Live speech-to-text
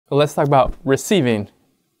let's talk about receiving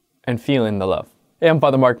and feeling the love. Hey, I'm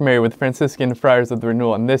Father Mark Mary with Franciscan Friars of the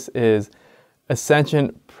Renewal, and this is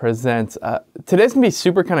Ascension Presents. Today's gonna be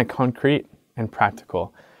super kind of concrete and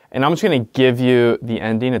practical, and I'm just gonna give you the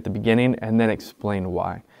ending at the beginning and then explain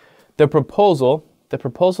why. The proposal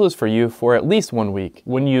is for you for at least 1 week.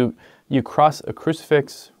 When you cross a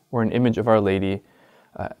crucifix or an image of Our Lady,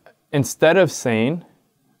 instead of saying,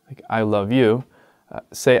 like, I love you,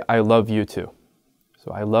 say, I love you too.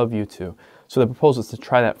 So I love you too. So the proposal is to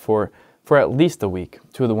try that for at least a week.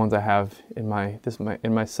 Two of the ones I have in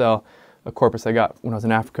my cell, a corpus I got when I was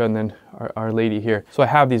in Africa, and then Our Lady here. So I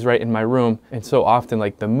have these right in my room, and so often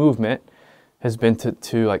like the movement has been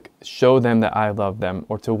to like show them that I love them,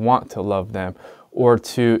 or to want to love them, or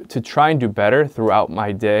to try and do better throughout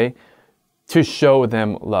my day to show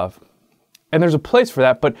them love. And there's a place for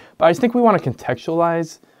that, but I think we want to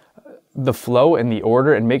contextualize the flow and the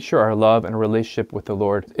order and make sure our love and our relationship with the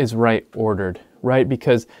Lord is right ordered, right?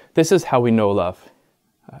 Because this is how we know love.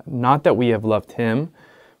 Not that we have loved Him,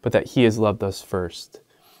 but that He has loved us first.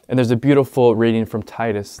 And there's a beautiful reading from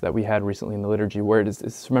Titus that we had recently in the liturgy where it's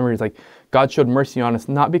like, God showed mercy on us,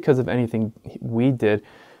 not because of anything we did,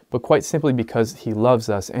 but quite simply because He loves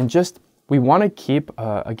us. And just, we want to keep,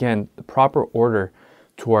 again, the proper order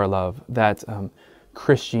to our love, that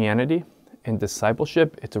Christianity and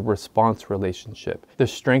discipleship, it's a response relationship. The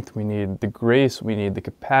strength we need, the grace we need, the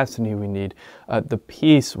capacity we need, the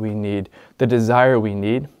peace we need, the desire we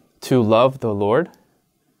need to love the Lord,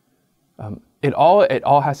 it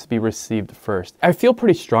all has to be received first. I feel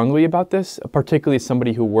pretty strongly about this, particularly as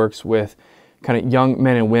somebody who works with kind of young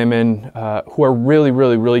men and women who are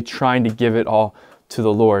really trying to give it all to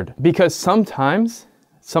the Lord. Because sometimes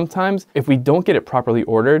if we don't get it properly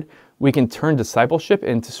ordered, we can turn discipleship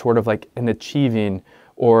into sort of like an achieving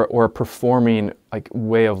or performing like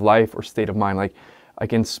way of life or state of mind.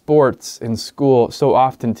 Like in sports, in school, so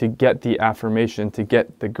often to get the affirmation, to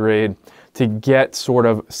get the grade, to get sort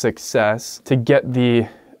of success, to get the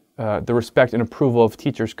respect and approval of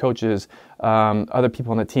teachers, coaches, other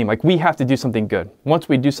people on the team. Like, we have to do something good. Once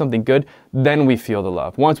we do something good, then we feel the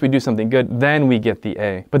love. Once we do something good, then we get the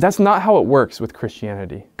A. But that's not how it works with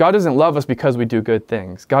Christianity. God doesn't love us because we do good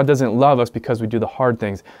things. God doesn't love us because we do the hard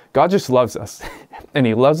things. God just loves us. And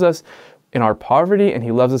He loves us in our poverty, and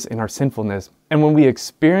He loves us in our sinfulness. And when we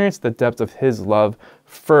experience the depth of His love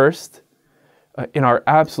first, in our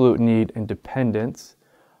absolute need and dependence,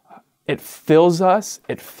 it fills us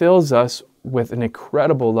with an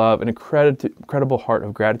incredible love, an incredible heart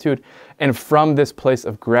of gratitude. And from this place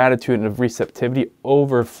of gratitude and of receptivity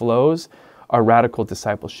overflows our radical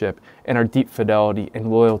discipleship and our deep fidelity and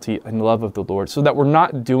loyalty and love of the Lord, so that we're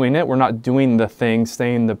not doing the things,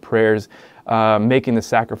 saying the prayers, making the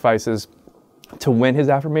sacrifices to win His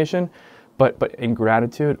affirmation, but in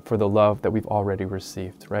gratitude for the love that we've already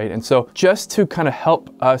received, right? And so just to kind of help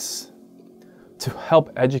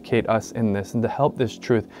educate us in this and to help this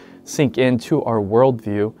truth sink into our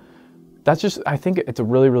worldview, I think it's a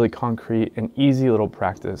really concrete and easy little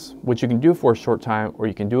practice, which you can do for a short time or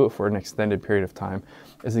you can do it for an extended period of time,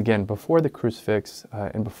 is again, before the crucifix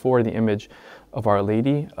and before the image of Our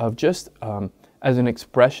Lady, of just as an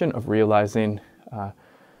expression of realizing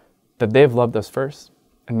that they've loved us first,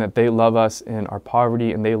 and that they love us in our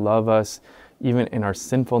poverty, and they love us even in our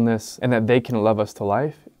sinfulness, and that they can love us to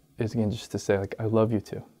life, is again just to say, like, I love you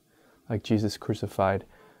too. Like Jesus crucified,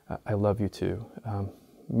 I love you too.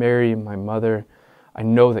 Mary, my mother, I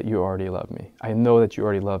know that you already love me. I know that you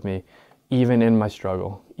already love me, even in my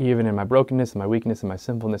struggle, even in my brokenness, and my weakness, and my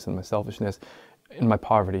sinfulness, and my selfishness, in my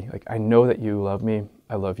poverty. Like, I know that you love me,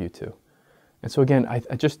 I love you too. And so again, I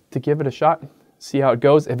just to give it a shot, see how it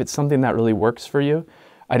goes. If it's something that really works for you,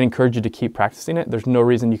 I'd encourage you to keep practicing it. There's no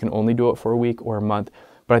reason you can only do it for a week or a month.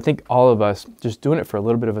 But I think all of us just doing it for a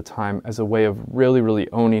little bit of a time as a way of really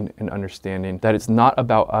owning and understanding that it's not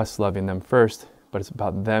about us loving them first, but it's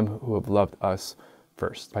about them who have loved us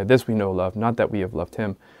first. By this we know love, not that we have loved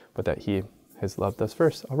Him, but that He has loved us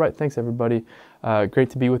first. All right, thanks everybody. Great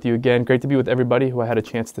to be with you again. Great to be with everybody who I had a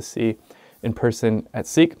chance to see in person at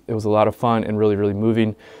Seek. It was a lot of fun and really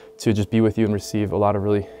moving to just be with you and receive a lot of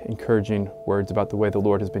really encouraging words about the way the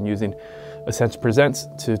Lord has been using Ascension Presents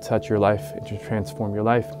to touch your life and to transform your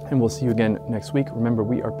life. And we'll see you again next week. Remember,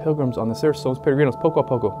 we are pilgrims on this earth, somos peregrinos poco a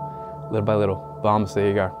poco, little by little. Vamos a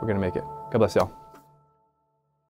llegar. We're going to make it. God bless y'all.